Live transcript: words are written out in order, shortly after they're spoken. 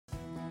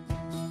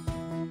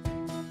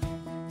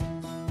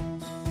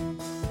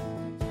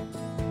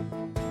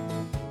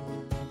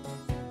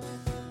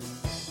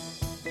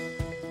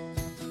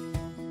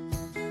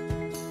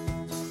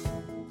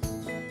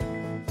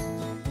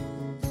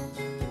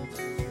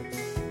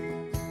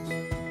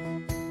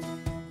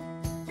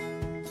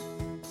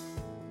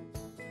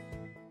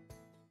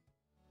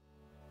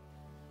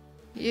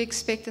You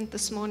expectant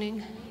this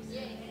morning?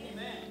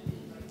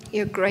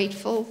 You're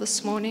grateful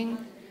this morning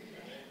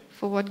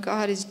for what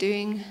God is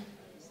doing?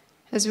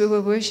 As we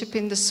were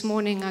worshiping this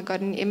morning, I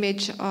got an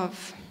image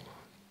of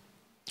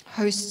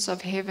hosts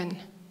of heaven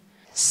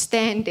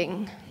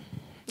standing.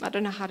 I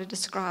don't know how to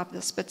describe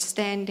this, but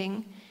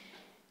standing,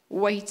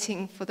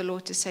 waiting for the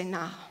Lord to say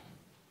now,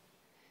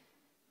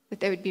 that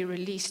they would be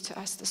released to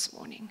us this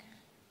morning.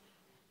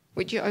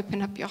 Would you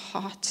open up your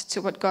heart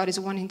to what God is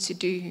wanting to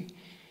do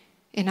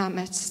in our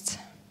midst?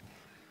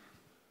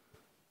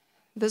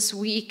 This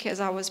week, as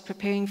I was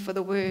preparing for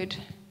the word,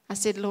 I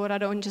said, Lord, I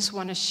don't just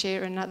want to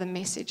share another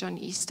message on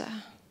Easter.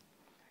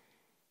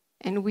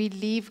 And we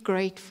leave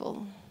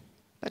grateful,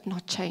 but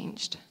not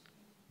changed.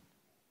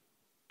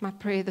 My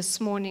prayer this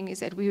morning is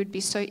that we would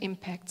be so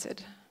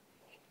impacted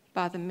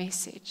by the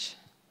message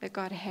that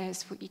God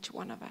has for each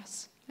one of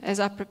us. As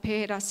I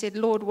prepared, I said,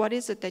 Lord, what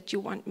is it that you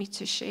want me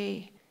to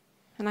share?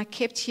 And I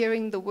kept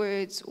hearing the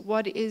words,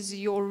 what is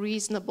your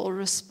reasonable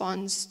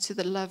response to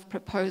the love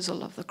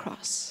proposal of the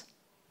cross?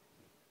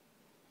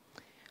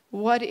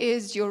 What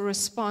is your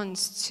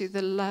response to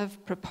the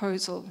love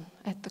proposal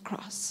at the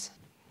cross?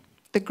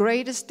 The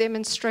greatest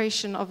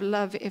demonstration of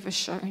love ever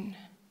shown.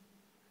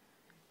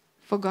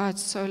 For God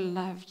so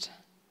loved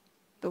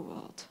the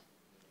world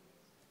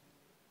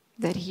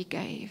that he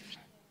gave.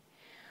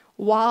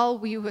 While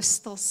we were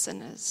still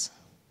sinners,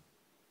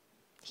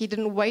 he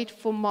didn't wait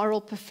for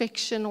moral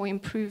perfection or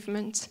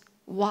improvement.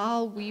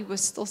 While we were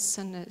still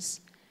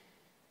sinners,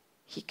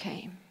 he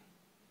came.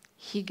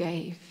 He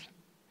gave.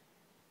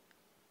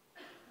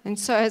 And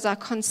so as I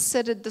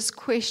considered this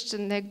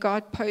question that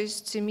God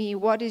posed to me,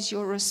 what is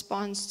your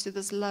response to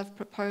this love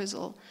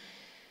proposal?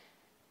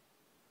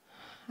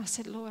 I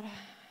said, Lord,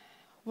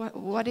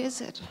 what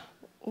is it?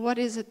 What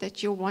is it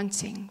that you're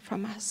wanting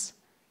from us?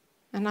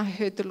 And I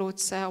heard the Lord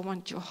say, I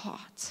want your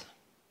heart.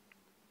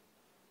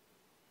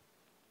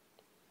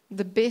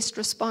 The best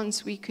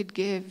response we could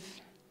give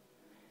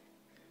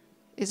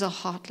is a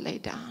heart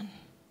laid down.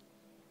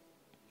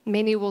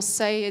 Many will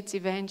say it's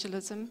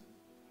evangelism.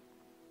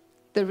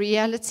 The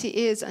reality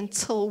is,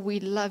 until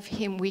we love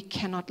him, we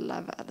cannot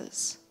love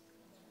others.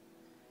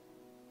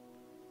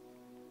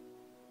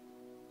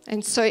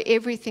 And so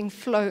everything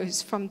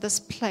flows from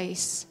this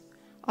place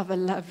of a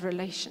love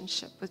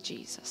relationship with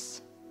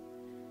Jesus.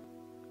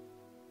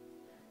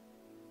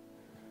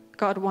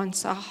 God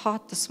wants our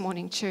heart this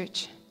morning,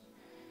 church.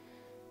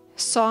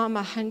 Psalm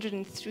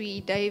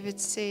 103, David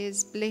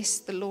says, bless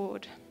the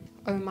Lord,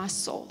 O my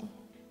soul,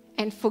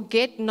 and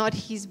forget not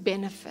his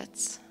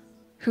benefits,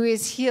 who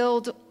has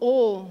healed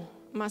all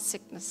my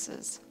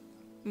sicknesses,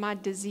 my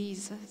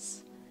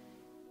diseases,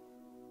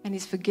 and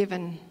has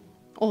forgiven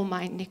all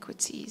my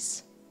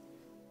iniquities.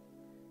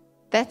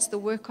 That's the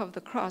work of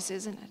the cross,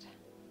 isn't it?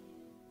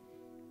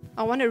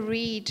 I want to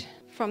read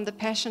from the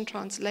Passion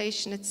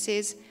Translation. It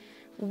says,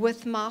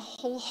 with my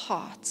whole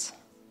heart,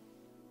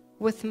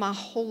 with my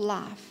whole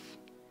life,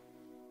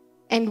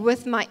 and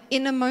with my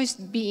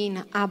innermost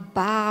being, I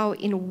bow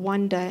in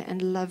wonder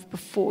and love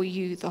before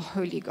you, the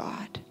Holy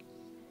God.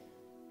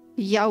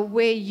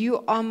 Yahweh,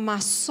 you are my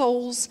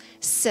soul's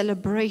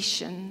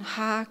celebration.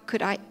 How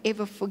could I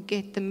ever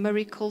forget the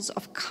miracles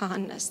of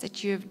kindness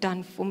that you have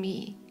done for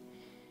me?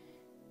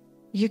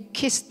 You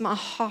kissed my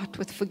heart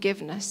with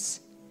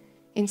forgiveness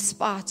in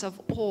spite of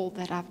all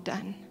that I've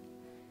done.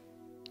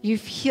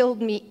 You've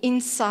healed me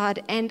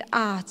inside and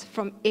out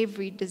from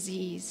every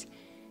disease,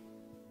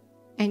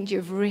 and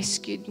you've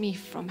rescued me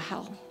from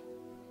hell.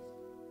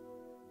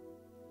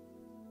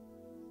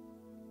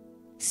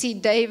 See,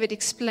 David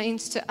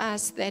explains to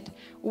us that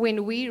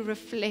when we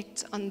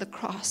reflect on the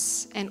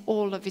cross and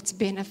all of its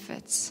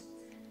benefits,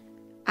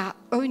 our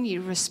only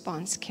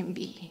response can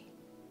be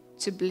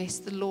to bless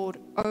the Lord,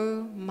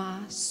 oh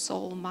my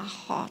soul, my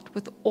heart,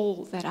 with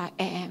all that I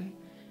am,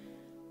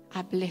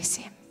 I bless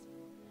him.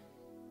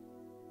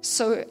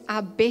 So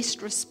our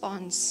best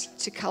response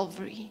to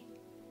Calvary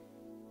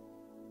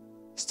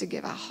is to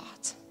give our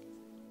heart.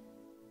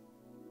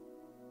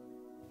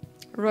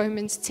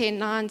 Romans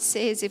 10:9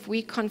 says, if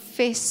we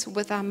confess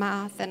with our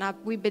mouth and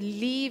we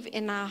believe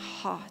in our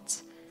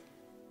heart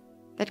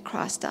that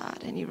Christ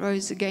died and he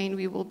rose again,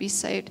 we will be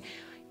saved.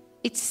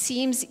 It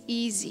seems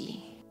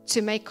easy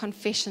to make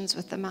confessions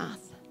with the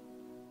mouth.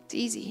 It's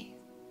easy.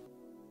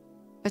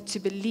 But to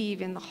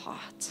believe in the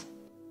heart,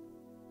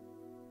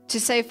 to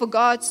say, for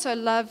God so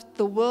loved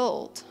the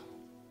world,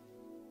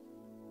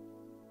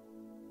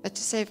 but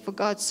to say, for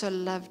God so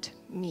loved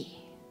me.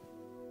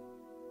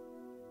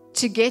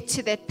 To get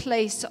to that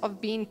place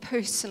of being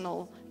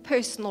personal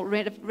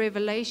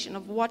revelation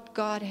of what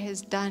God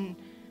has done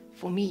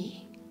for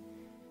me.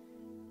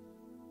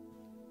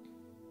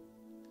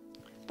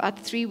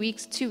 About 2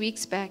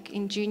 weeks back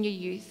in junior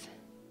youth,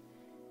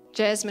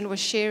 Jasmine was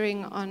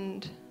sharing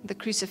on the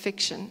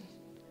crucifixion.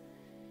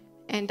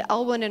 And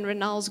Alwyn and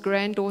Renal's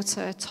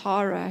granddaughter,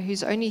 Tara,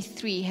 who's only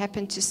 3,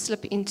 happened to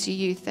slip into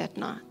youth that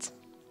night.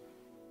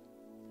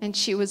 And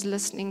she was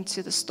listening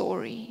to the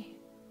story.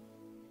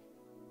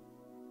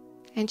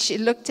 And she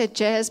looked at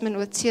Jasmine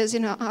with tears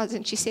in her eyes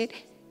and she said,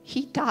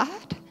 he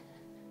died?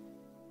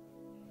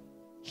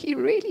 He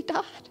really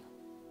died.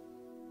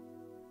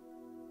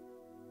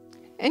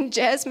 And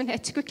Jasmine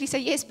had to quickly say,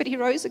 yes, but he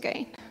rose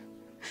again.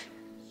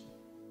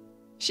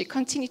 She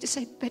continued to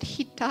say, but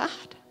he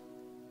died.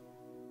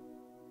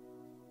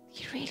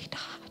 He really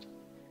died.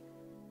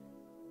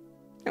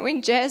 And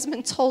when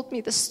Jasmine told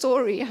me the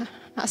story,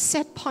 I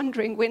sat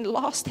pondering, when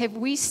last have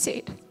we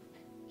said,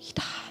 he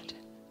died?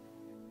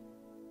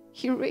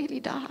 He really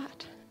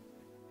died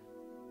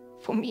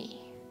for me.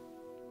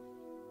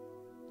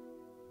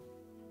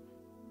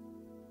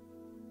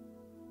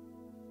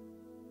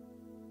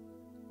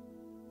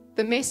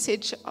 The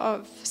message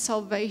of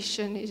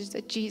salvation is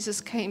that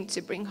Jesus came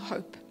to bring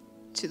hope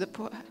to the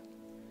poor.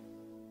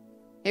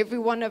 Every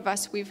one of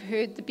us, we've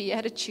heard the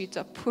Beatitudes,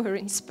 are poor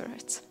in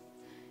spirit.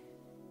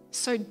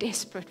 So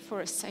desperate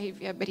for a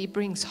Savior, but He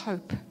brings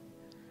hope.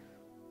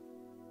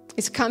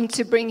 He's come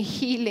to bring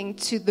healing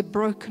to the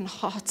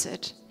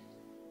brokenhearted,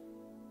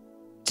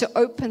 to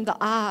open the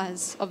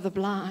eyes of the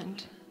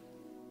blind,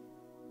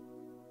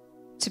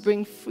 to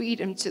bring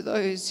freedom to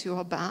those who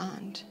are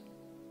bound.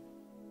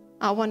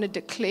 I want to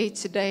declare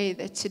today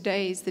that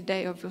today is the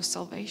day of your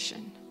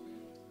salvation.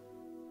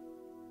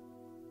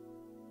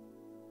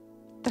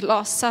 The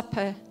Last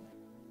Supper,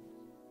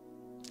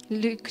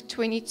 Luke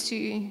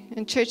 22.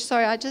 And church,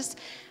 sorry,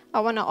 I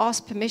want to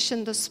ask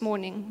permission this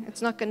morning.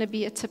 It's not going to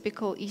be a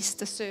typical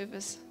Easter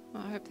service.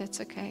 I hope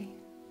that's okay.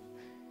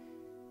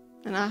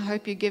 And I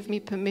hope you give me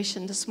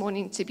permission this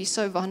morning to be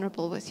so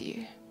vulnerable with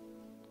you.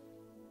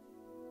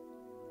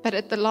 But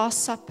at the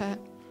Last Supper,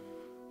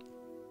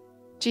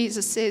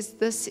 Jesus says,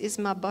 this is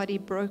my body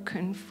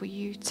broken for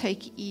you.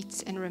 Take,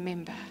 eat, and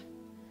remember.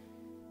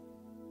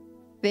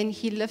 Then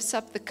He lifts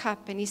up the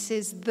cup and He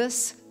says,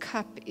 this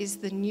cup is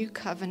the new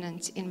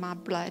covenant in my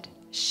blood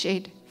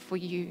shed for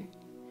you.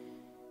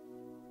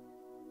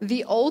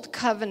 The old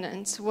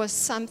covenant was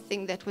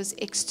something that was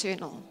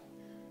external.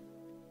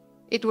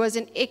 It was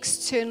an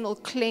external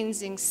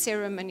cleansing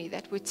ceremony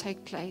that would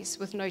take place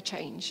with no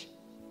change.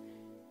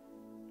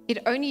 It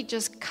only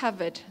just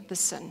covered the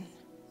sin.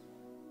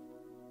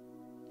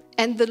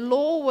 And the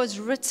law was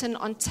written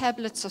on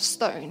tablets of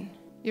stone.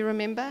 You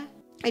remember?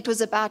 It was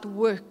about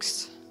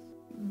works.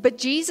 But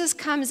Jesus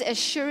comes as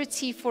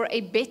surety for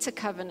a better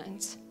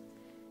covenant.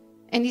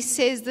 And He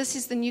says, this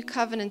is the new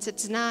covenant.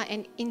 It's now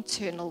an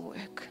internal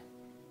work.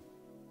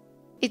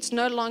 It's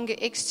no longer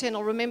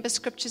external. Remember,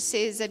 Scripture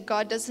says that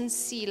God doesn't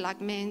see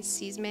like man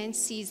sees. Man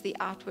sees the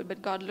outward,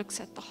 but God looks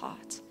at the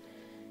heart.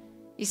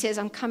 He says,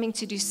 I'm coming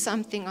to do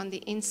something on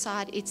the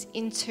inside. It's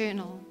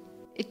internal.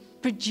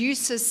 It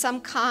produces some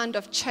kind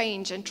of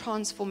change and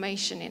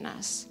transformation in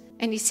us.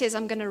 And He says,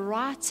 I'm going to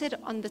write it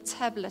on the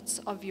tablets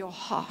of your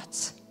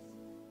heart.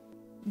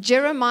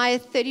 Jeremiah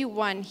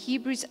 31,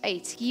 Hebrews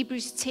 8,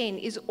 Hebrews 10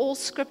 is all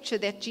scripture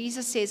that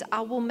Jesus says,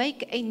 I will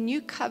make a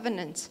new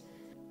covenant.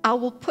 I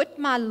will put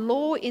my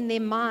law in their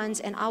minds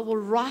and I will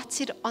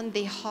write it on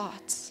their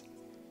hearts.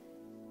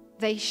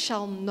 They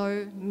shall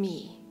know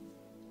me.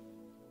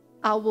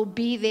 I will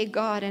be their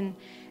God and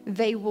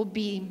they will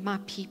be my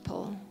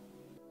people.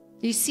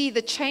 You see,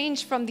 the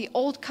change from the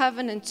old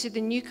covenant to the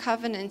new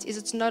covenant is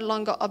it's no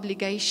longer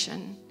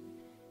obligation.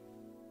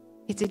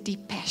 It's a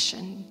deep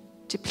passion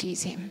to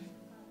please Him.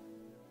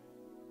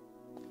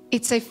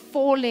 It's a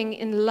falling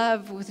in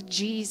love with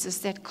Jesus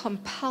that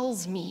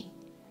compels me.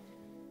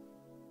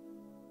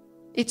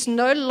 It's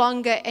no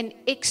longer an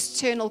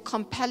external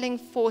compelling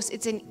force.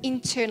 It's an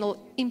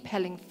internal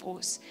impelling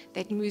force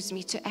that moves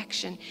me to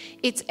action.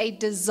 It's a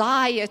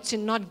desire to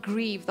not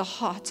grieve the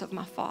heart of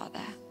my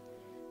Father.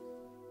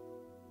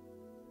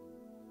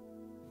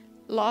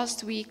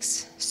 Last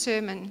week's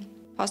sermon,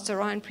 Pastor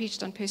Ryan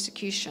preached on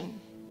persecution.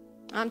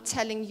 I'm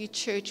telling you,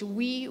 church,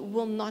 we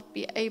will not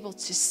be able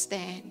to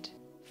stand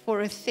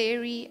for a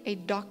theory, a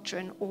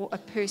doctrine, or a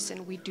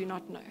person we do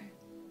not know.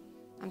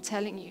 I'm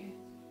telling you,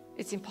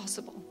 it's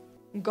impossible.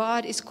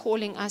 God is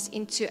calling us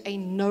into a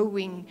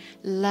knowing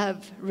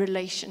love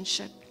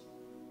relationship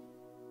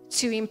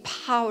to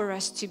empower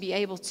us to be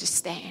able to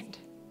stand.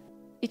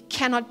 It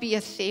cannot be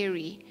a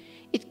theory.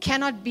 It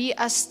cannot be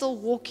us still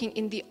walking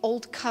in the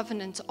old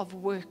covenant of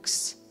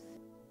works.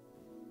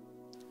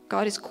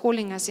 God is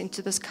calling us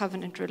into this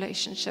covenant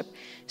relationship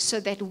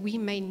so that we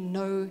may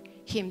know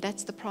Him.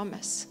 That's the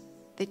promise,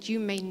 that you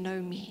may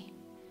know me.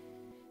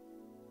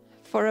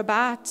 For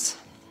about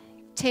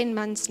 10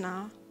 months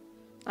now,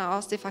 I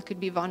asked if I could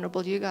be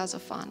vulnerable. You guys are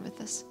fine with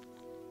this.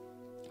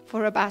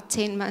 For about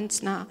 10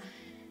 months now,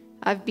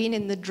 I've been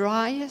in the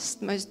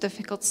driest, most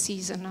difficult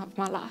season of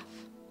my life.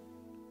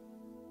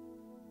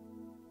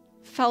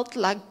 Felt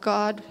like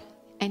God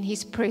and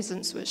His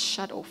presence was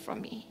shut off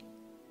from me.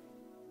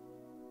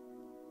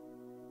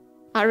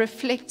 I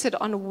reflected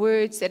on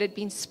words that had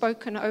been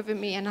spoken over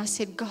me, and I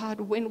said,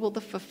 God, when will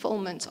the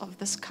fulfillment of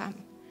this come?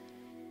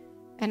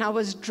 And I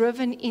was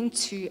driven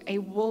into a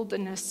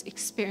wilderness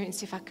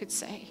experience, if I could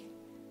say.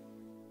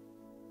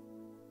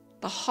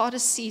 The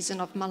hardest season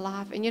of my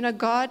life. And you know,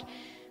 God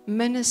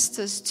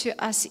ministers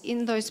to us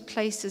in those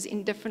places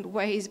in different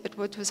ways, but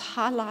what was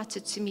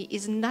highlighted to me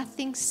is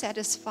nothing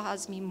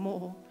satisfies me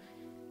more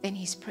than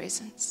His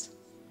presence.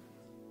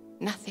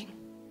 Nothing.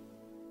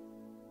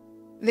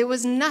 There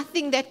was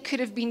nothing that could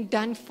have been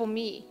done for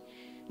me.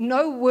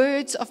 No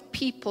words of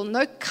people,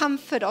 no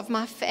comfort of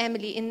my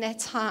family in that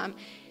time.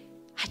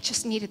 I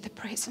just needed the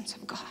presence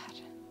of God.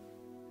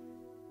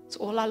 It's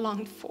all I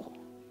longed for.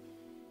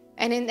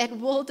 And in that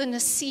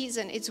wilderness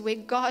season, it's where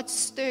God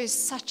stirs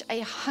such a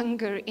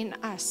hunger in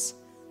us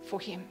for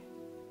Him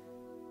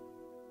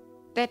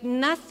that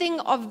nothing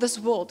of this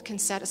world can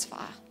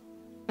satisfy.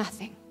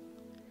 Nothing.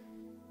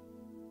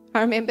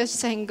 I remember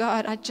saying,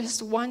 God, I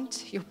just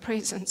want your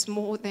presence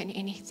more than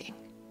anything.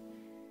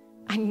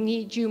 I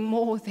need you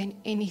more than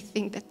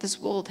anything that this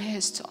world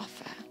has to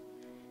offer.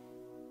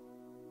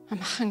 I'm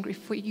hungry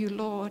for you,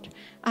 Lord.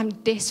 I'm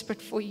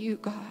desperate for you,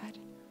 God.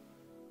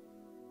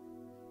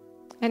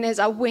 And as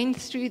I went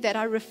through that,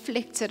 I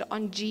reflected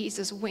on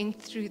Jesus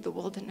went through the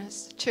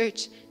wilderness.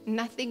 Church,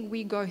 nothing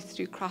we go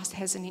through Christ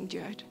hasn't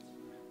endured.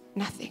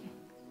 Nothing.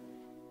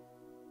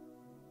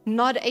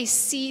 Not a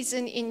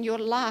season in your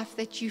life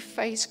that you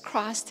face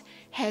Christ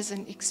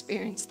hasn't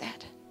experienced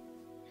that.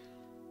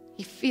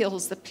 He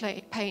feels the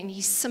pain.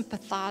 He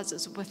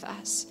sympathizes with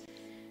us.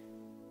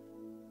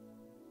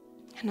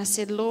 And I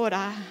said, Lord,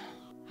 I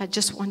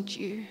just want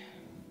you.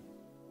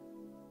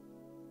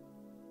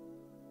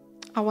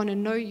 I want to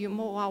know you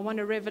more. I want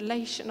a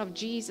revelation of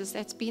Jesus.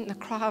 That's been the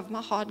cry of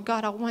my heart.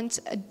 God, I want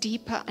a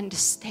deeper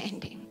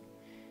understanding.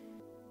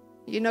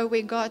 You know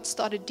where God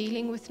started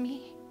dealing with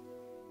me?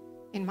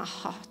 In my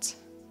heart.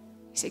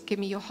 He said, give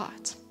me your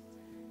heart.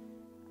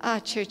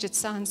 Church, it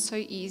sounds so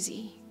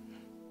easy.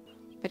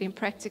 But in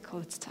practical,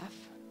 it's tough.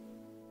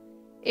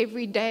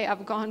 Every day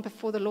I've gone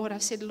before the Lord.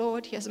 I've said,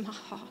 Lord, here's my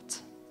heart.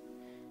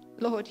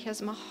 Lord,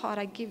 here's my heart.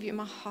 I give you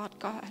my heart,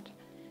 God.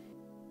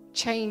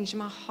 Change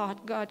my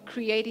heart, God.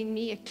 Create in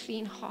me a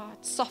clean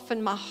heart.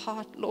 Soften my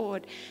heart,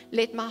 Lord.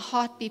 Let my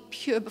heart be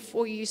pure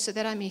before you so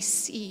that I may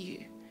see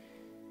you.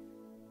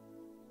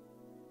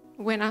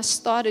 When I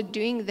started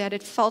doing that,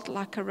 it felt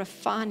like a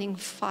refining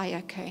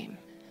fire came.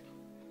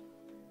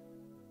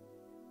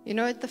 You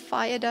know what the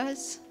fire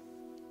does?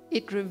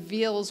 It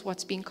reveals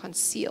what's been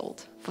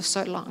concealed for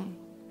so long.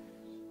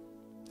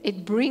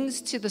 It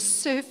brings to the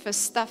surface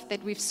stuff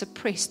that we've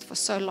suppressed for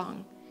so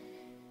long.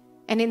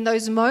 And in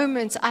those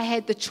moments, I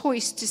had the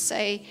choice to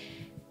say,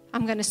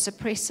 I'm going to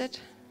suppress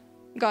it.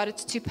 God,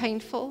 it's too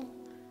painful.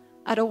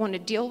 I don't want to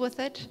deal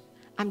with it.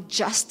 I'm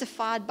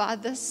justified by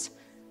this.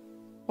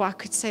 Or I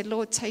could say,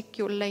 Lord, take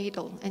your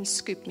ladle and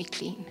scoop me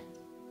clean.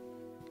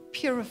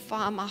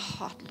 Purify my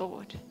heart,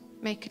 Lord.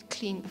 Make it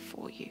clean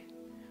before you.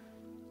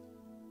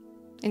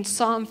 In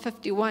Psalm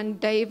 51,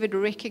 David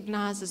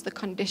recognizes the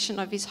condition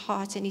of his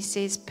heart and he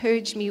says,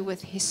 purge me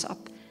with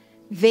hyssop,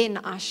 then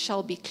I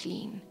shall be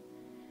clean.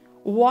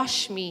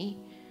 Wash me,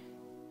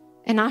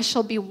 and I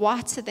shall be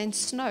whiter than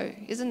snow.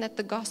 Isn't that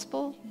the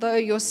gospel? Though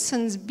your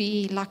sins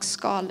be like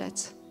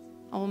scarlet,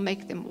 I will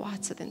make them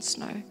whiter than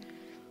snow.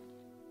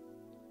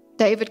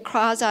 David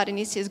cries out and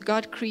he says,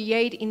 God,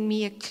 create in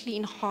me a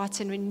clean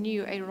heart and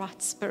renew a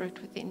right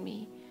spirit within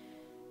me.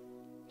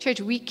 Church,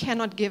 we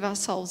cannot give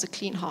ourselves a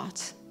clean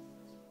heart.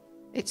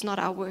 It's not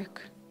our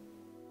work.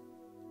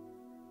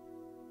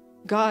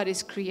 God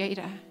is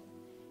creator.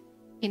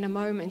 In a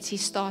moment, he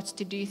starts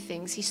to do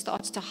things. He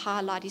starts to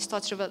highlight. He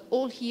starts to reveal.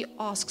 All he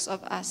asks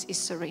of us is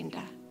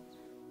surrender.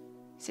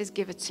 He says,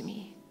 give it to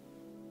me.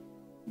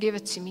 Give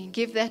it to me.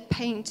 Give that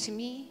pain to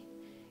me.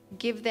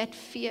 Give that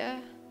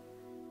fear.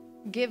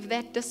 Give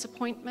that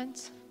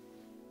disappointment.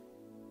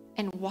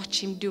 And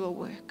watch him do a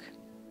work.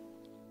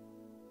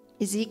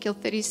 Ezekiel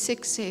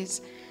 36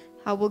 says,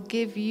 I will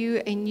give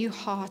you a new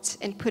heart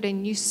and put a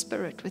new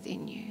spirit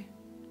within you.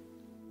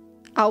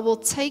 I will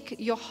take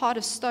your heart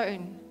of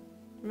stone.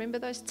 Remember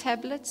those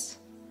tablets?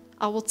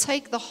 I will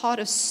take the heart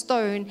of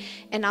stone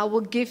and I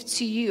will give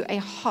to you a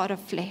heart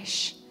of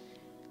flesh.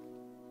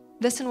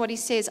 Listen what he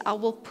says. I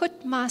will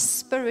put my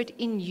spirit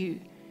in you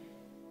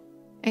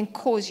and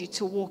cause you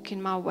to walk in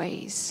my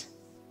ways.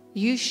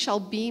 You shall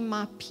be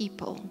my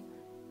people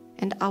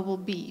and I will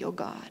be your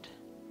God.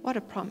 What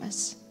a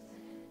promise.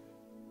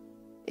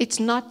 It's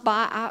not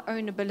by our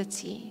own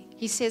ability.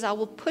 He says, I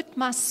will put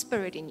my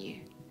spirit in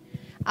you.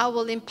 I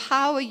will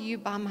empower you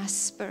by my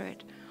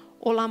spirit.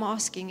 All I'm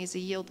asking is a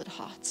yielded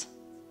heart.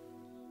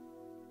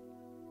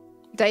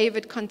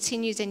 David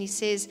continues and he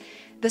says,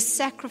 the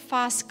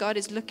sacrifice God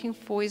is looking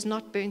for is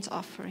not burnt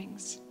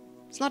offerings.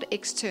 It's not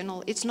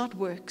external. It's not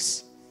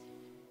works.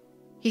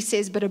 He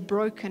says, but a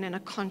broken and a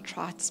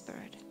contrite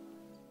spirit.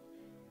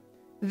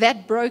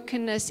 That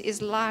brokenness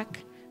is like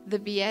the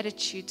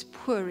Beatitudes,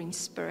 poor in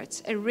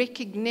spirit, a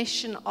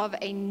recognition of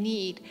a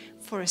need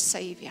for a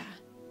Savior.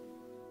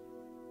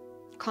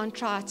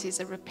 Contrite is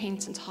a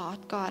repentant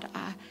heart. God,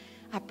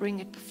 I bring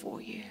it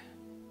before you.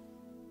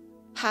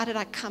 How did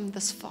I come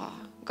this far?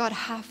 God,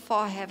 how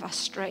far have I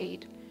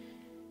strayed?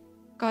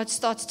 God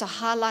starts to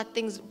highlight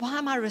things. Why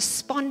am I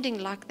responding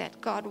like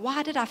that, God?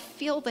 Why did I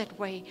feel that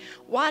way?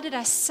 Why did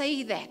I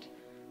say that?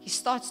 He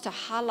starts to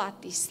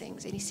highlight these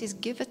things and he says,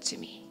 give it to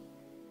me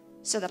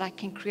so that I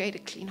can create a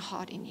clean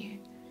heart in you.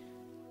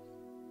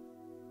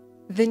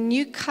 The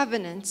new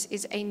covenant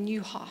is a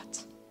new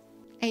heart.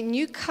 a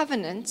new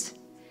covenant.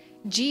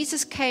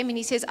 Jesus came and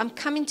he says, I'm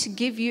coming to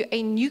give you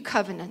a new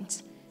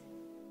covenant.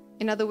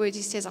 In other words,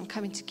 he says, I'm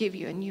coming to give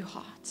you a new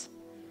heart.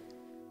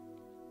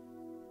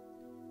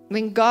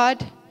 When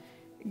God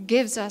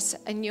gives us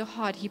a new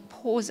heart, he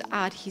pours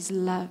out his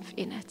love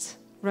in it.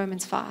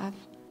 Romans 5.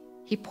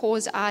 He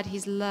pours out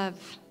his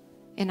love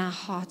in our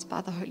hearts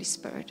by the Holy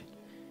Spirit.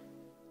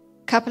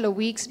 A couple of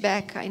weeks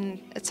back,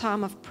 in a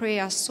time of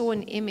prayer, I saw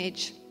an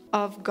image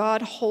of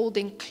God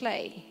holding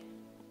clay,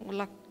 or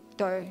like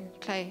dough,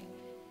 clay,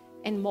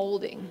 and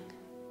molding.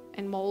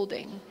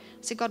 I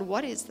said, God,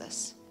 what is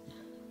this?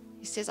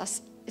 He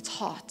says, it's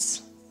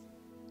hearts.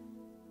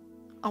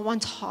 I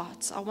want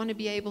hearts. I want to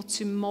be able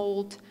to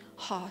mold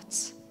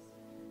hearts.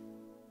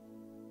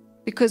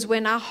 Because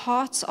when our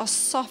hearts are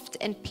soft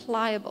and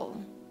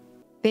pliable,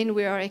 then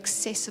we are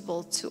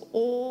accessible to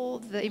all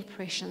the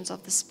impressions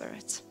of the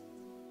Spirit.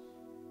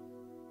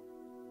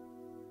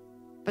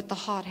 But the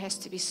heart has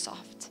to be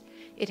soft.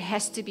 It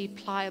has to be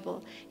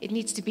pliable. It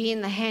needs to be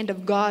in the hand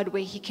of God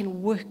where he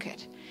can work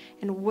it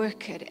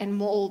and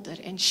mold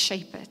it and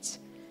shape it.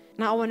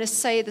 And I want to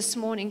say this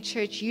morning,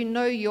 church, you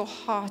know your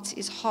heart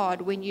is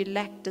hard when you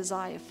lack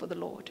desire for the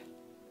Lord.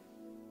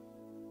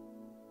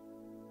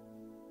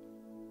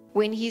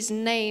 When his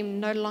name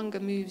no longer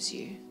moves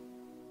you.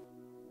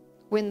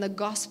 When the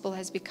gospel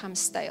has become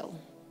stale.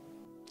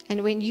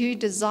 And when you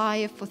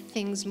desire for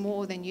things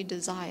more than you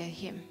desire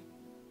him.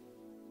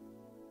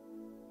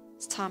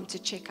 It's time to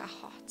check our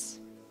hearts.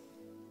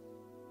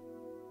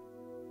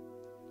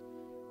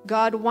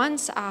 God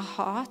wants our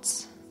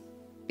hearts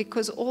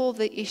because all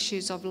the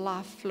issues of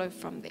life flow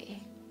from there.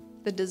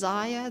 The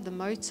desire, the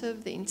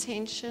motive, the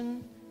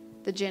intention,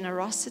 the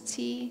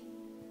generosity,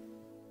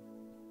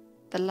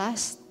 the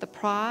lust, the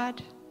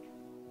pride,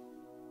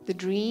 the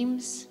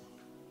dreams,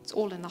 it's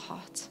all in the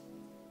heart.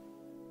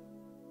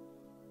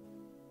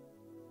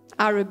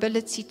 Our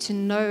ability to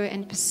know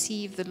and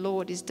perceive the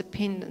Lord is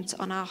dependent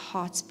on our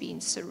hearts being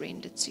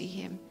surrendered to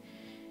him.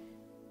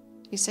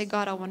 You say,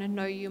 God, I want to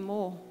know you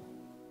more.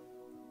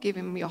 Give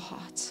him your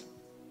heart.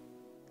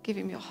 Give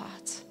him your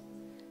heart.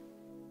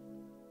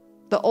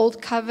 The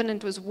old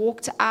covenant was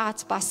walked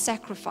out by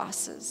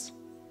sacrifices,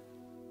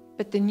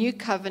 but the new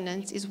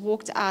covenant is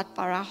walked out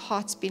by our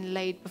hearts being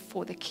laid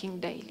before the King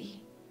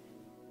daily,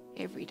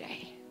 every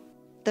day.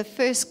 The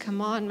first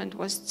commandment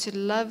was to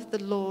love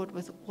the Lord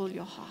with all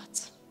your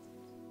heart.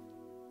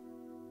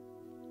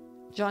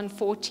 John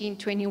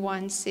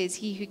 14:21 says,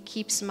 he who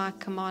keeps my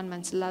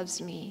commandments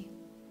loves me,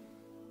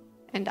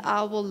 and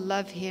I will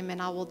love him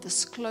and I will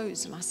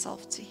disclose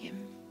myself to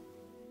him.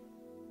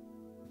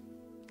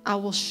 I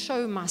will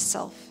show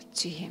myself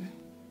to him.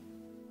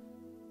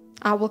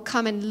 I will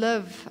come and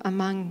live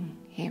among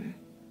him.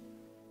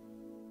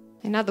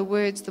 In other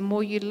words, the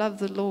more you love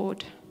the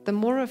Lord, the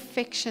more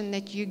affection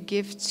that you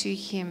give to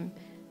him,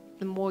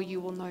 the more you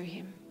will know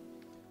him.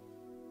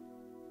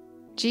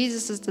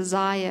 Jesus'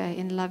 desire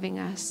in loving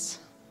us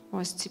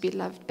was to be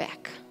loved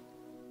back.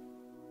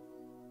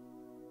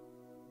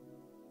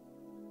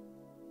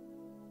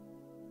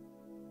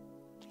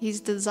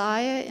 His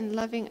desire in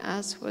loving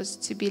us was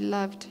to be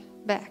loved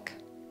back.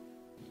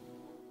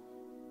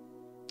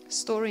 A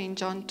story in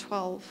John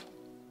 12.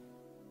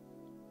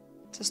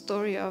 It's a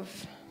story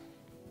of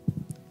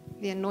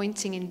the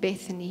anointing in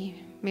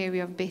Bethany, Mary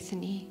of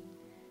Bethany.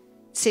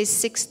 It says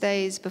 6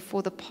 days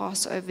before the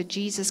Passover,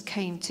 Jesus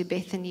came to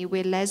Bethany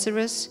where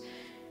Lazarus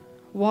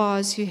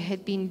was who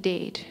had been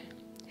dead,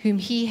 whom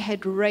he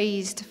had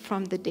raised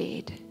from the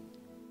dead.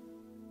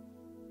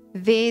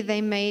 There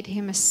they made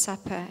him a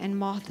supper, and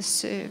Martha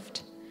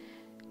served.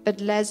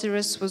 But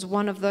Lazarus was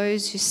one of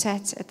those who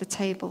sat at the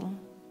table.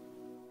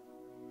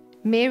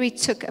 Mary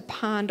took a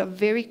pound of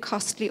very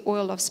costly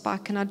oil of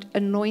spikenard,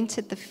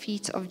 anointed the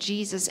feet of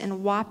Jesus,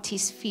 and wiped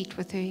his feet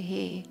with her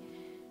hair.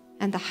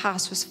 And the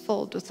house was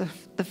filled with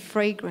the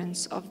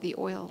fragrance of the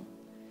oil.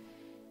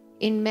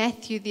 In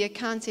Matthew, the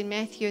account in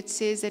Matthew, it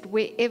says that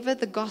wherever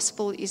the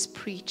gospel is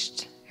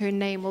preached, her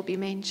name will be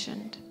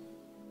mentioned.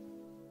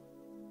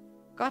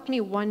 Got me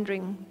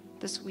wondering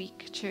this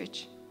week,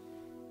 church,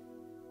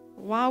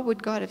 why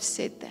would God have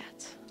said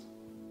that?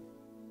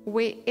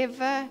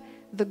 Wherever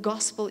the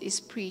gospel is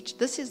preached,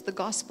 this is the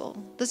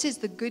gospel. This is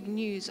the good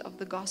news of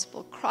the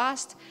gospel.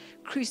 Christ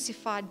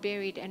crucified,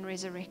 buried, and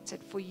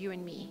resurrected for you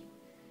and me.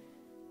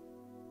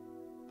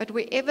 But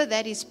wherever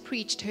that is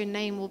preached, her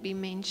name will be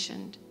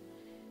mentioned.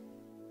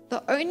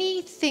 The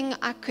only thing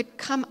I could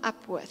come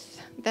up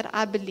with that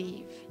I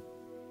believe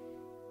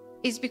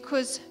is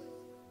because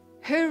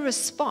her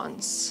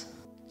response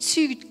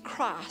to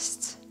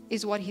Christ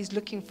is what he's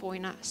looking for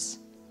in us.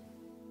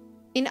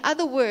 In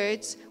other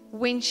words,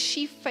 when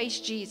she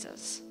faced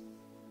Jesus,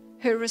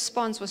 her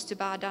response was to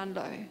bow down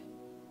low.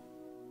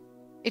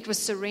 It was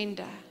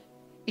surrender.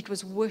 It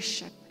was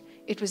worship.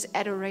 It was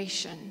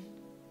adoration.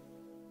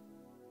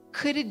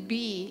 Could it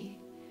be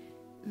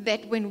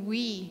that when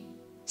we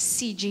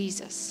see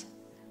Jesus,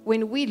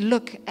 when we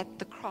look at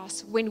the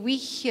cross, when we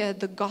hear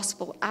the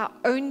gospel, our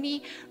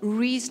only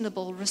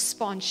reasonable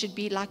response should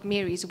be like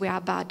Mary's, where I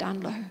bow down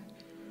low.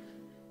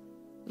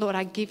 Lord,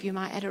 I give you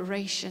my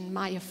adoration,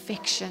 my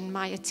affection,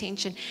 my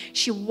attention.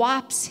 She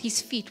wipes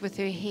his feet with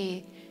her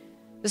hair.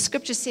 The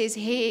scripture says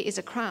hair is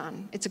a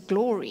crown. It's a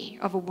glory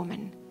of a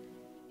woman.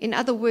 In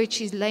other words,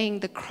 she's laying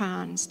the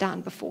crowns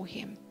down before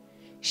him.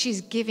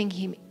 She's giving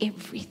him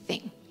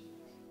everything.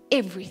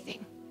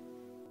 Everything.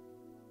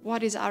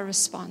 What is our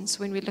response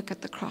when we look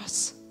at the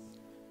cross?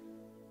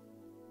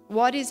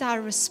 What is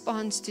our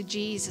response to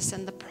Jesus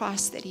and the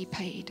price that he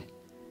paid?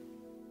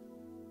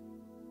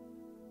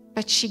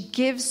 But she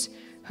gives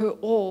her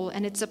all,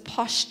 and it's a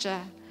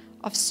posture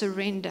of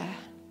surrender.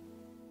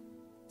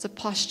 It's a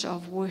posture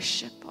of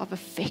worship, of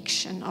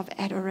affection, of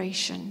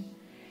adoration.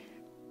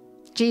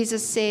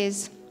 Jesus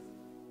says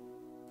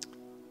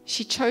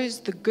she chose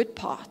the good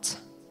part.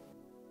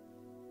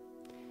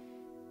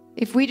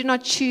 If we do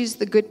not choose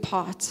the good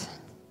part,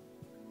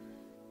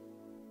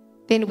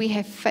 then we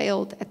have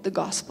failed at the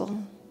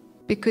gospel,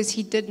 because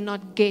he did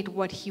not get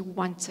what he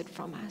wanted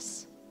from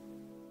us.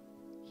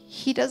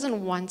 He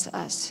doesn't want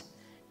us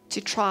to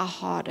try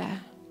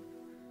harder,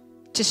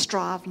 to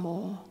strive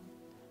more,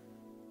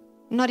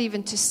 not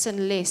even to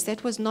sin less.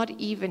 That was not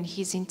even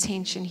his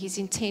intention. His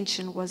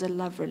intention was a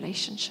love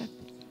relationship.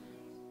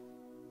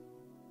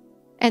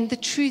 And the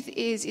truth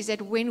is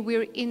that when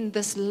we're in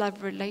this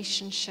love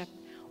relationship,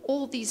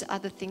 all these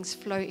other things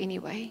flow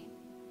anyway.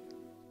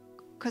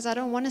 Because I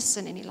don't want to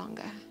sin any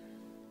longer.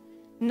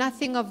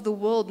 Nothing of the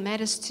world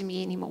matters to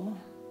me anymore.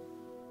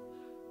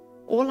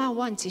 All I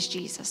want is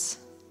Jesus.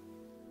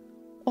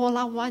 All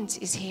I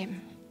want is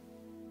him.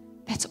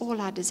 That's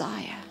all I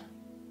desire.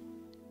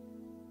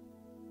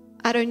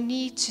 I don't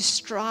need to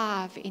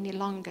strive any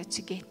longer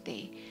to get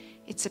there.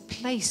 It's a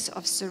place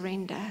of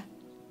surrender.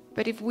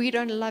 But if we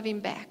don't love him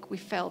back, we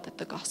failed at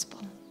the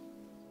gospel.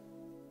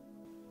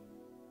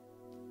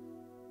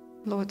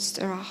 Lord,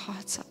 stir our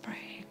hearts, I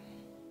pray.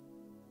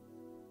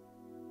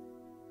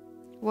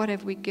 What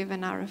have we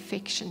given our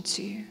affection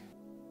to?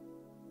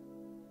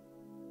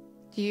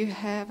 Do you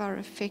have our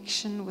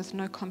affection with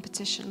no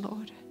competition,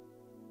 Lord?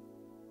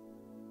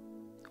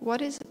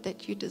 What is it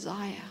that you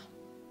desire?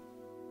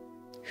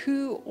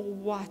 Who or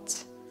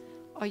what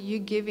are you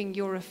giving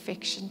your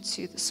affection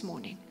to this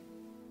morning?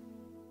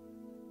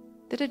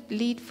 Did it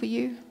bleed for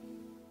you?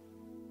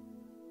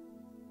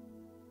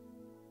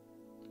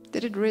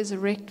 Did it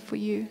resurrect for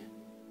you?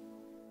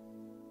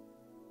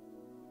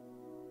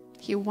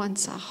 He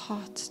wants our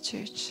heart,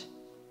 church.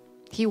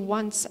 He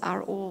wants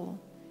our all.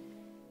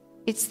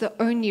 It's the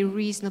only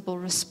reasonable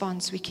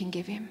response we can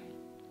give him.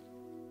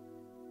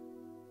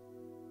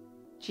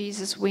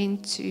 Jesus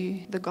went to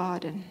the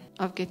Garden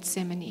of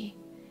Gethsemane.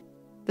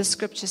 The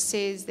scripture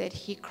says that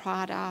he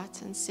cried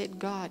out and said,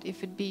 God,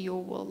 if it be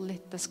your will,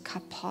 let this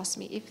cup pass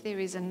me. If there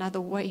is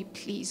another way,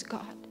 please,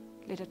 God,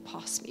 let it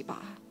pass me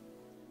by.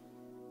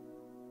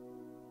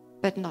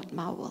 But not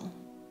my will.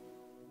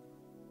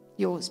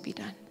 Yours be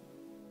done.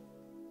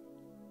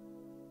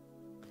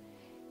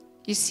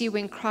 You see,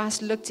 when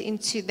Christ looked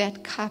into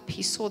that cup,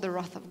 he saw the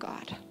wrath of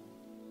God.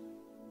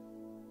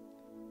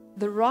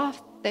 The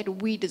wrath that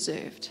we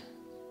deserved.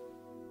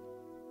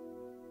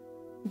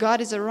 God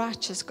is a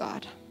righteous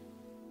God.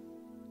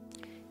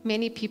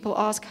 Many people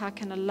ask, how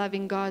can a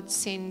loving God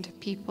send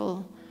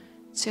people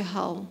to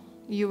hell?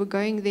 You were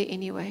going there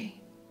anyway.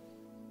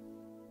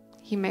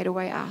 He made a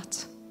way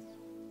out.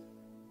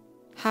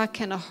 How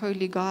can a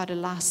holy God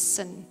allow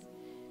sin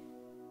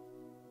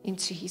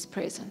into his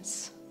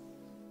presence?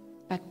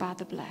 But by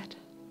the blood.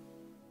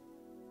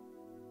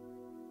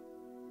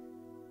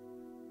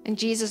 And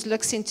Jesus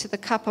looks into the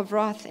cup of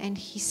wrath and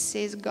he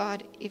says,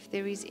 God, if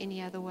there is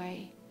any other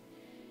way.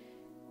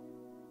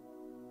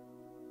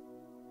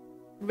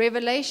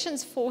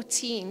 Revelations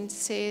 14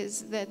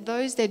 says that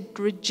those that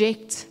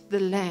reject the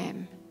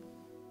Lamb,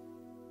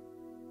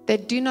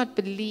 that do not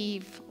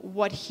believe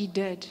what he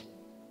did,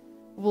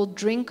 will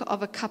drink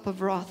of a cup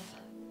of wrath.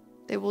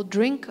 They will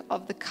drink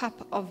of the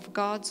cup of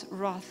God's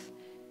wrath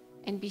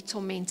and be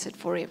tormented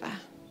forever.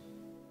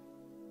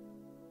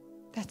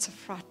 That's a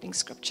frightening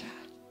scripture.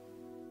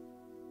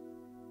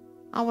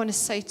 I want to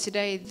say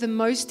today, the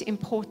most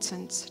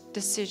important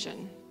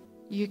decision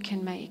you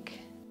can make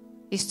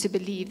is to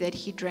believe that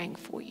he drank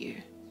for you.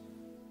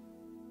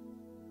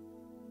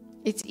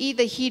 It's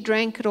either he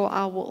drank it or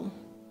I will.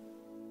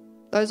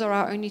 Those are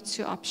our only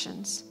two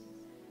options.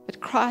 But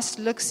Christ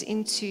looks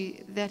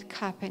into that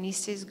cup and he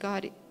says,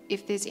 God,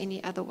 if there's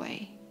any other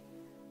way,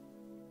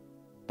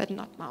 but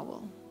not my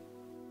will.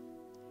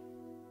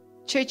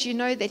 Church, you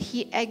know that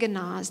he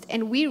agonized,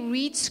 and we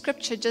read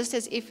scripture just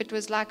as if it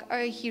was like,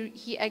 oh,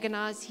 he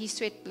agonized, he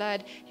sweat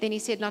blood, then he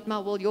said, not my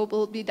will, your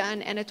will be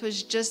done, and it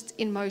was just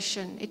in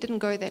motion. It didn't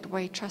go that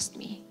way, trust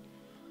me.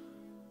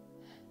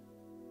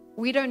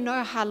 We don't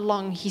know how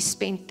long he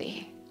spent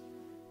there,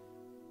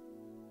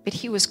 but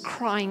he was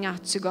crying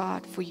out to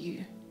God for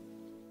you.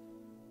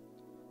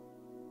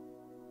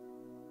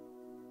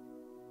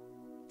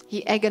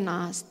 He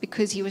agonized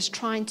because he was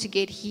trying to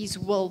get his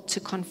will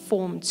to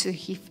conform to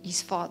his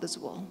Father's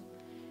will.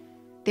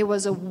 There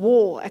was a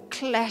war, a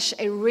clash,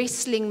 a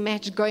wrestling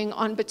match going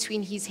on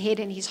between his head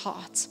and his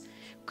heart,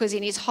 Because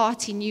in his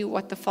heart, he knew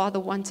what the Father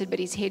wanted, but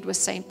his head was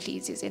saying,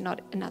 please, is there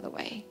not another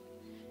way?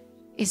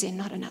 Is there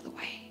not another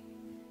way?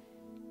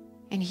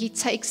 And he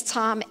takes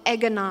time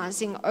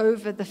agonizing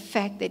over the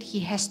fact that he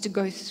has to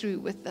go through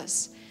with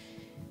this.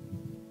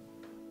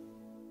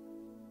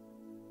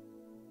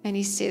 And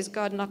he says,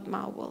 God, not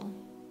my will,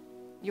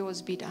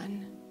 yours be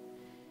done.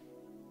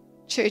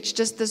 Church,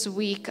 just this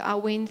week, I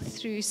went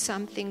through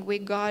something where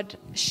God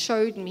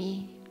showed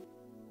me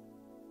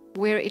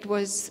where it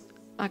was,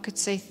 I could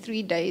say,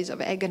 3 days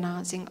of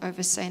agonizing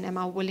over saying, am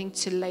I willing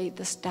to lay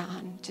this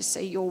down, to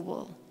say, your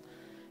will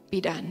be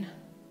done?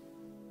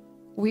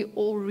 We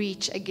all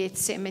reach a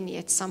Gethsemane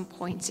at some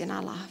point in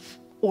our life.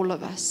 All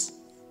of us.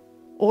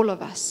 All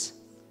of us.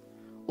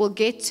 We'll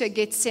get to a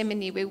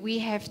Gethsemane where we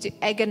have to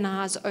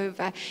agonize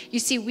over. You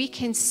see, we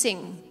can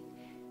sing,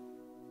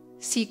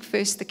 seek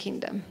first the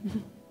kingdom.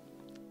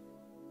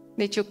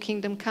 Let your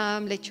kingdom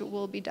come, let your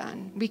will be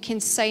done. We can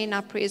say in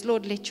our prayers,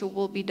 Lord, let your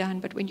will be done.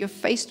 But when you're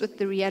faced with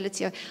the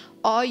reality of,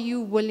 are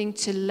you willing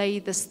to lay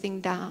this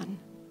thing down?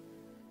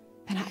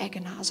 And I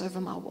agonize over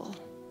my will.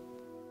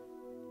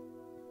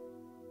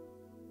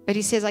 But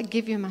he says, I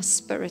give you my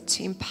spirit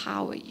to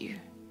empower you,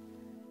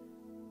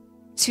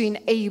 to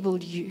enable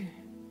you,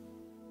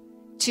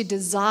 to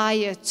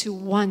desire, to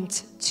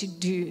want to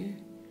do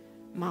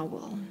my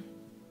will.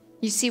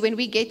 You see, when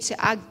we get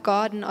to our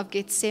Garden of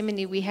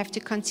Gethsemane, we have to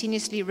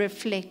continuously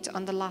reflect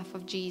on the life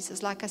of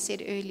Jesus. Like I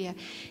said earlier,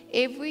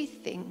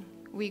 everything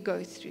we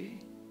go through,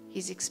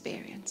 he's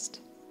experienced.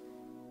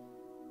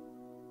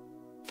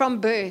 From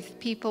birth,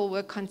 people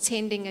were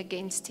contending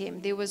against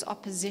him. There was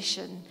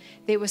opposition.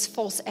 There was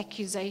false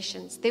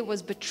accusations. There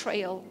was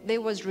betrayal.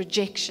 There was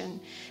rejection.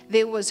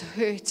 There was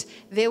hurt.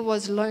 There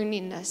was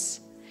loneliness.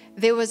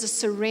 There was a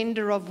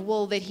surrender of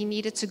will that he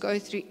needed to go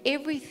through.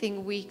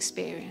 Everything we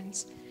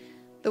experience.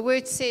 The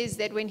word says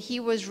that when he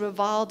was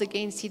reviled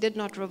against, he did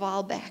not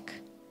revile back.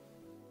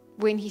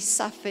 When he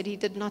suffered, he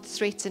did not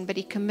threaten, but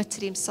he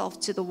committed himself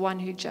to the one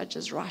who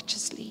judges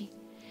righteously.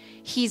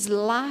 His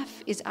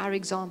life is our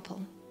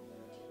example.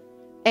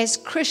 As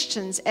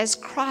Christians, as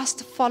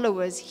Christ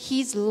followers,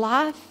 his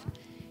life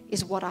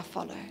is what I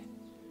follow.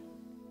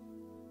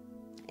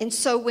 And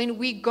so when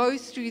we go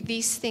through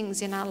these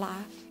things in our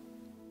life,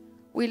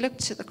 we look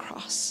to the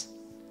cross.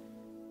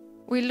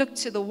 We look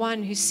to the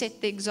one who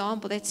set the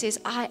example that says,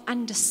 I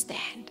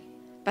understand,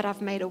 but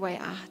I've made a way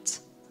out.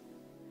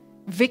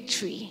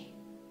 Victory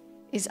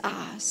is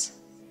ours.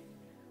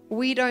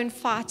 We don't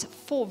fight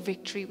for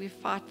victory, we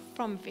fight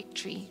from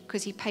victory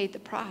because he paid the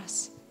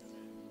price.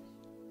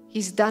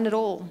 He's done it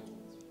all.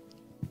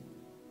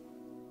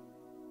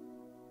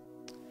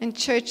 In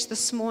church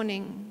this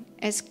morning,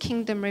 as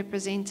kingdom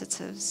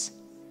representatives,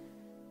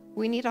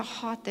 we need a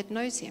heart that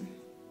knows him.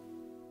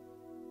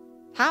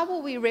 How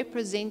will we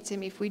represent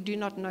him if we do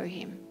not know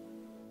him?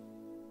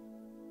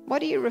 What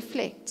do you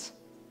reflect?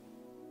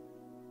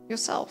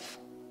 Yourself.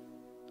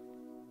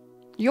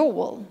 Your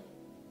will.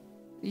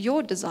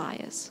 Your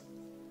desires.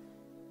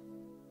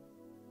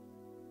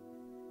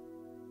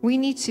 We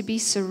need to be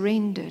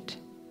surrendered,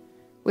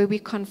 where we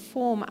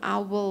conform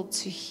our will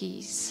to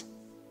his.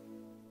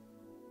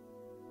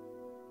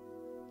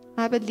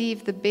 I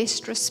believe the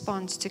best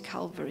response to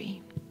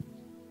Calvary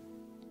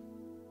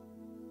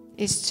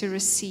is to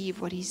receive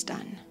what he's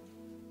done,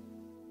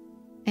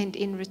 and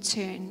in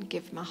return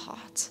give my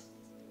heart.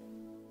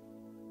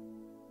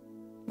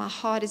 My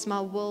heart is my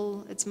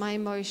will, it's my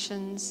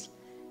emotions,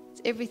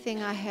 it's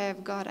everything I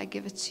have. God, I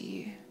give it to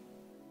you.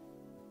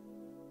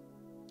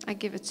 I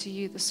give it to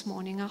you this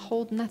morning. I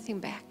hold nothing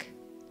back.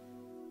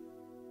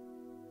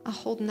 I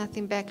hold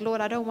nothing back.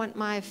 Lord, I don't want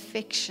my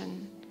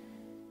affection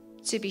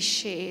to be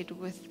shared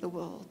with the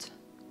world,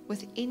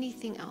 with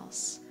anything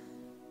else.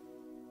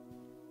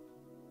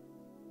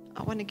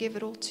 I want to give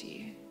it all to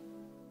you.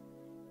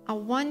 I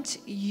want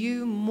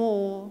you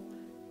more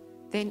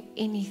than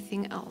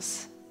anything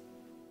else.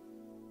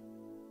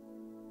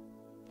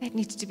 That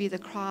needs to be the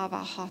cry of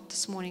our heart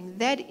this morning.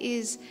 That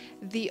is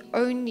the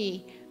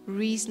only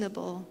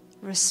reasonable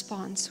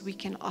response we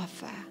can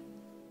offer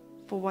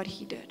for what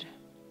he did.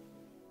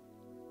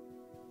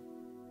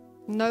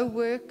 No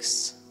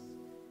works,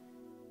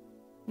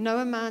 no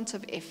amount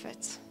of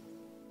effort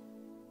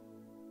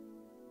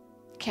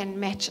can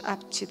match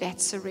up to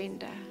that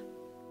surrender.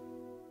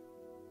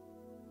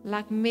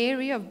 Like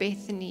Mary of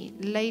Bethany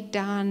laid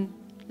down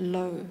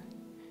low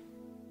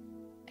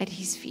at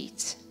his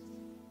feet.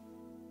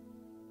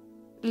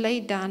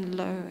 Laid down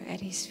low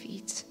at his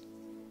feet.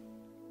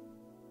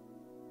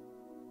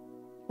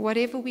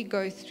 Whatever we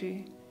go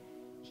through,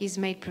 he's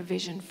made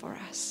provision for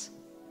us.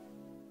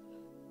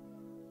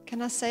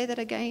 Can I say that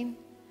again?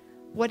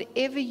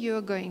 Whatever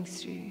you're going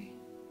through,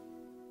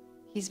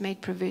 he's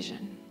made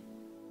provision.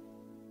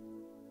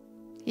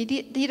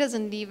 He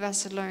doesn't leave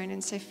us alone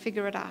and say,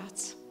 figure it out.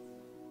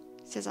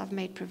 He says, I've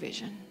made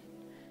provision.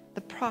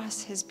 The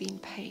price has been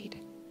paid.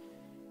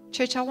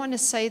 Church, I want to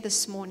say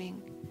this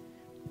morning,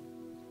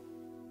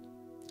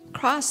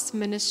 Christ's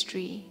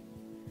ministry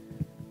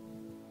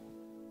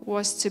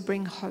was to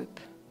bring hope.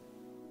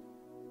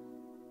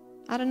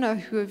 I don't know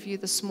who of you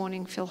this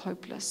morning feel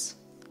hopeless,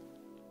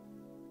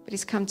 but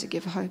He's come to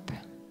give hope.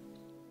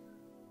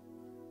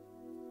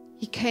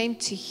 He came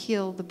to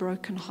heal the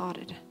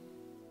brokenhearted.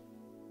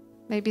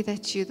 Maybe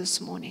that's you this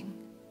morning.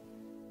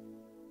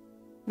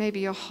 Maybe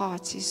your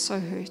heart is so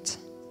hurt.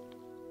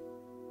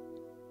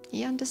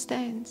 He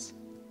understands.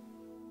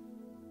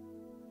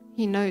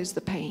 He knows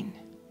the pain.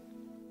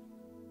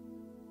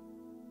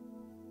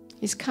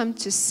 He's come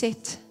to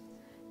set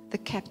the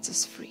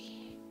captives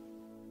free.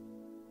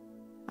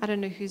 I don't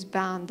know who's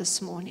bound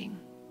this morning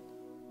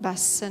by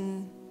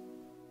sin,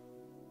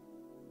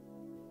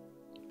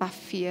 by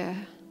fear,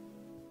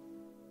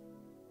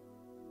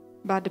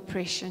 by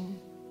depression.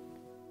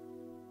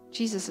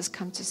 Jesus has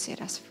come to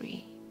set us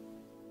free.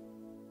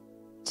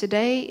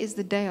 Today is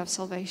the day of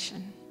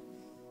salvation.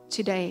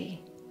 Today.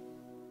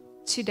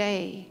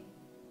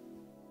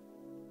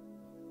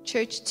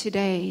 Church,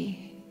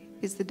 today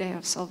is the day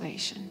of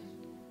salvation.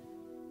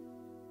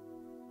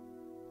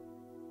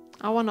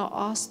 I want to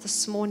ask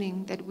this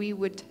morning that we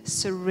would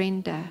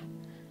surrender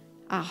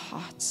our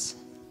hearts.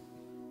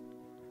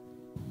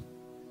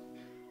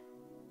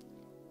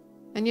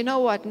 And you know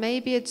what?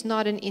 Maybe it's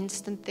not an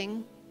instant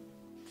thing.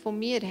 For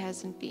me, it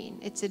hasn't been.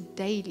 It's a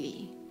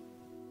daily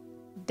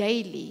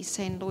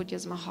saying, Lord,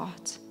 here's my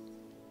heart.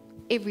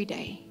 Every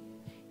day.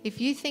 If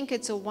you think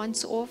it's a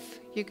once off,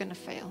 you're going to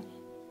fail.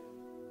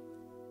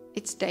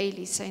 It's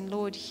daily saying,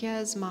 Lord,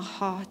 here's my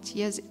heart.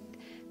 Here's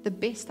the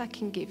best I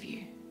can give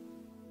you.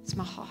 It's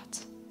my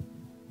heart.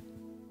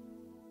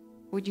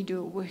 Would you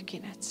do a work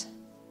in it?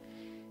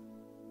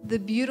 The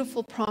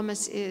beautiful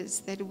promise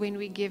is that when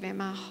we give Him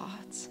our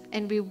hearts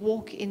and we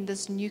walk in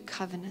this new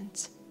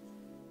covenant,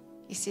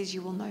 He says,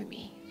 you will know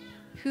me.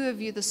 Who of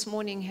you this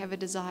morning have a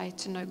desire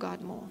to know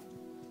God more?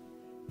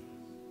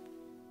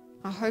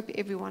 I hope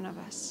every one of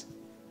us.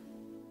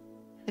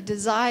 A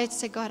desire to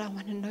say, God, I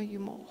want to know you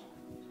more.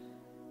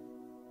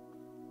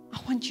 I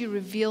want you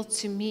revealed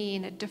to me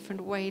in a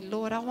different way.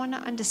 Lord, I want to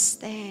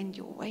understand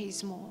your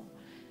ways more.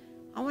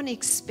 I want to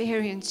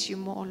experience you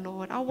more,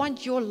 Lord. I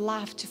want your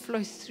life to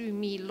flow through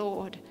me,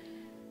 Lord.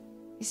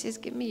 He says,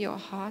 give me your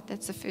heart.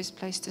 That's the first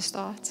place to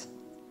start.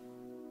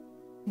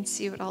 And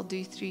see what I'll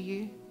do through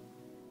you.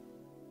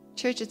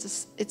 Church,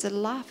 it's a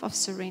life of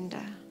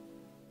surrender.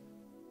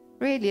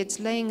 Really, it's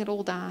laying it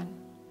all down.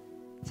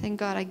 Saying,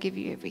 God, I give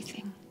you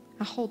everything.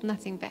 I hold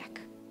nothing back.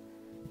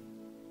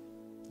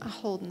 I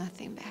hold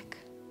nothing back.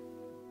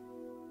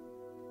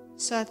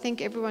 So I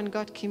think everyone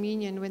got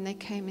communion when they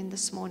came in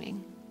this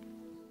morning.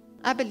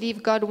 I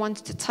believe God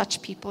wants to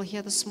touch people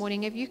here this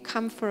morning. Have you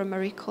come for a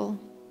miracle?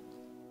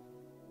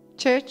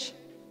 Church,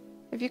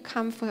 have you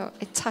come for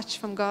a touch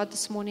from God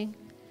this morning?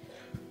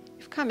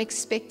 You've come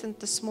expectant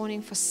this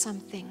morning for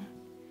something.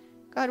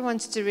 God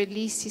wants to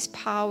release His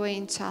power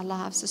into our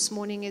lives this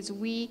morning as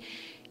we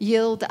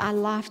yield our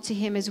life to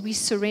Him, as we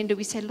surrender.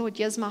 We say, Lord,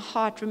 here's my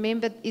heart.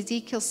 Remember,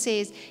 Ezekiel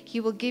says He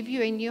will give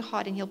you a new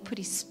heart and He'll put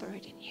His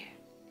Spirit in you.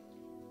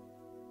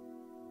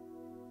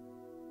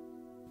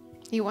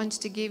 He wants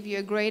to give you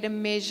a greater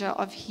measure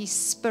of His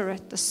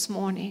Spirit this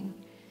morning.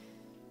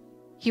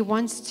 He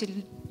wants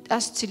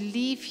us to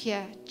leave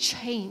here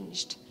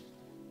changed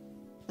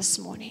this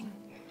morning.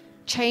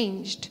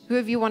 Changed. Who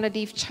of you want to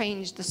leave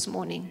changed this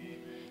morning?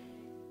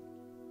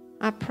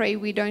 I pray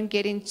we don't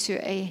get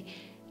into a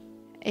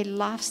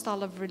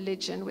lifestyle of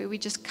religion where we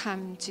just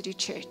come to do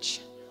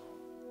church.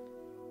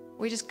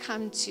 We just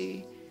come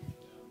to,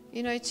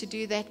 to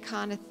do that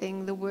kind of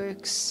thing, the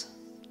works.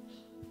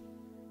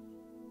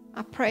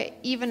 I pray,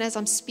 even as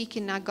I'm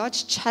speaking now,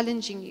 God's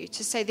challenging you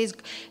to say,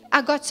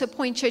 I got to a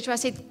point, church, where I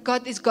said,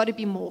 God, there's got to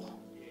be more.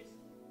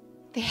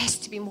 There has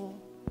to be more.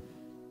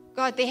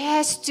 God, there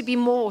has to be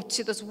more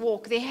to this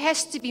walk. There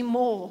has to be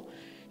more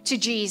to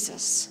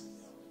Jesus.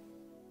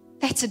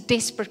 That's a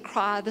desperate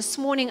cry. This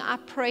morning, I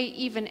pray,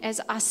 even as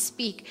I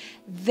speak,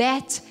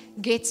 that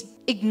gets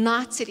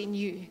ignited in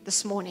you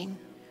this morning,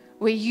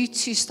 where you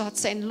too start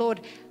saying,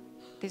 Lord,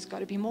 there's got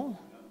to be more.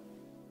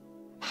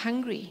 I'm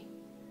hungry.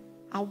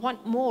 I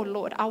want more,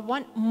 Lord. I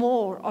want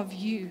more of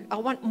you. I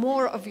want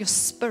more of your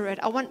Spirit.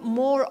 I want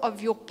more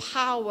of your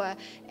power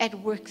at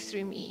work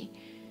through me.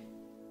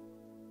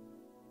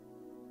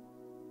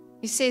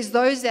 He says,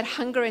 those that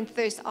hunger and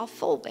thirst, I'll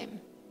fill them.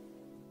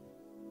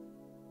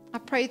 I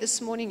pray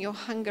this morning your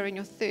hunger and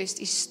your thirst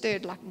is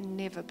stirred like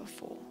never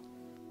before.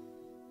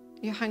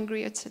 You're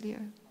hungry, Attilio,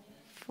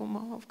 for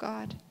more of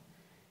God.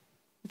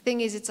 The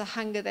thing is, it's a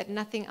hunger that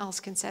nothing else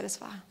can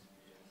satisfy.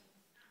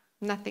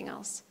 Nothing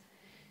else.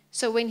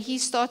 So when He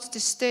starts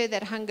to stir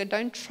that hunger,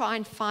 don't try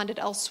and find it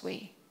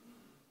elsewhere.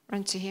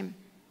 Run to Him.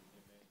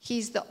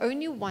 He's the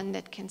only one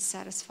that can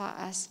satisfy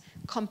us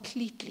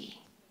completely.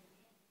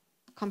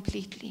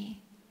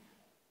 Completely.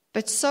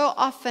 But so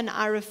often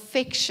our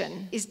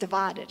affection is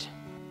divided.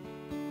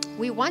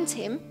 We want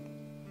Him,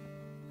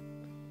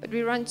 but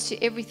we run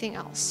to everything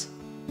else.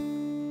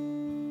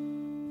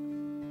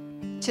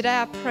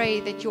 Today I pray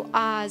that your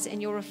eyes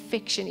and your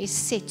affection is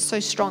set so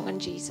strong on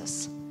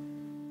Jesus.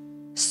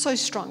 So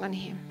strong on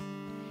Him.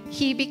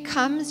 He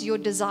becomes your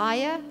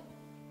desire.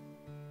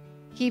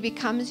 He He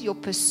becomes your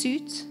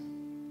pursuit.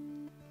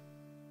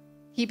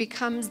 He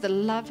becomes the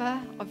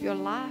lover of your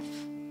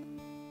life.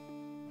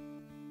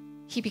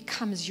 He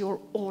becomes your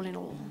all in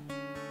all.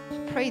 I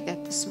pray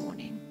that this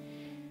morning.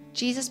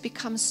 Jesus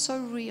becomes so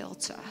real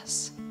to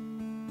us.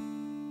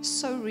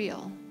 So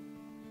real.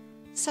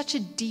 Such a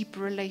deep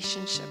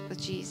relationship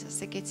with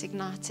Jesus that gets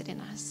ignited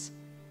in us.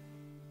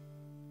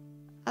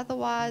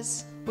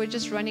 Otherwise, we're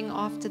just running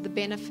after the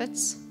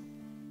benefits,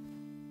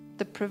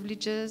 the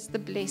privileges, the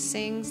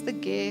blessings, the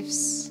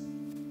gifts,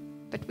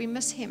 but we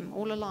miss Him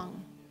all along.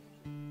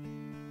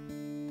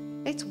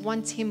 Let's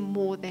want Him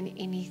more than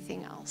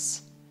anything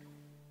else.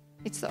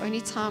 It's the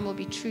only time we'll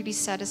be truly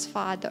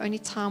satisfied, the only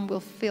time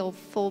we'll feel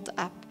filled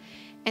up.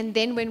 And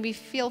then when we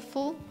feel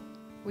full,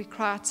 we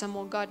cry out some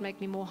more, God, make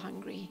me more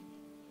hungry.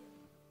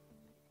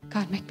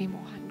 God, make me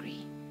more hungry.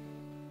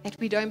 That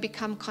we don't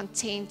become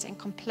content and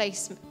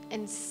complacent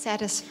and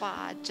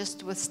satisfied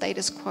just with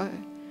status quo.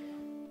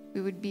 We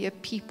would be a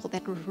people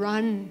that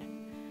run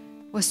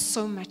with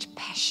so much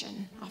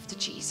passion after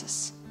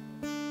Jesus.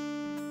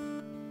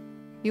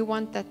 You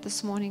want that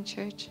this morning,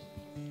 church?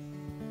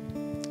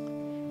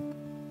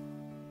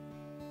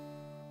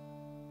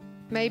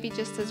 Maybe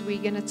just as we're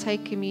going to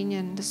take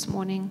communion this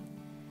morning,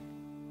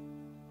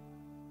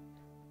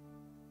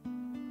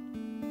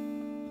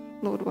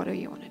 Lord, what do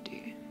you want to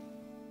do?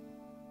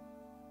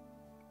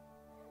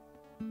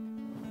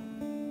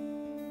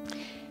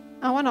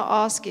 I want to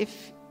ask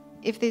if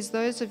there's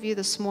those of you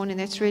this morning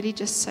that's really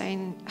just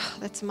saying, oh,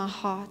 that's my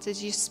heart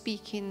as you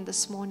speak in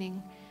this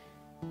morning.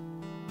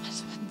 I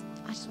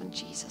just want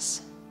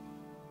Jesus.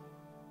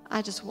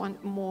 I just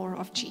want more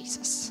of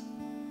Jesus.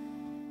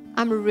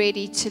 I'm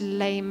ready to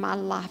lay my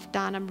life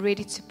down. I'm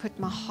ready to put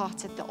my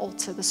heart at the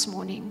altar this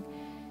morning.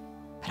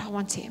 But I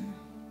want Him.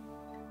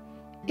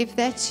 If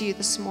that's you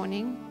this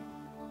morning,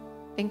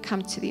 then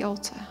come to the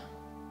altar.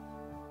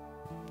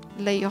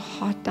 Lay your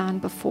heart down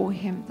before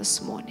Him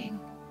this morning.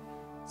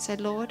 Say,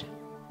 Lord,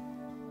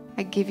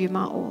 I give you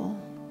my all.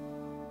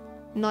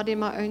 Not in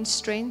my own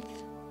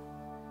strength,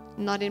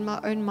 not in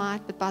my own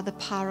might, but by the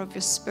power of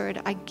your Spirit.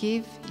 I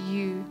give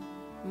you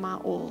my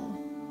all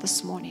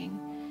this morning.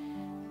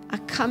 I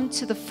come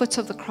to the foot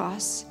of the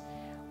cross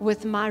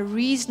with my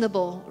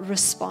reasonable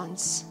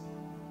response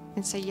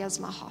and say, here's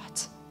my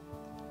heart.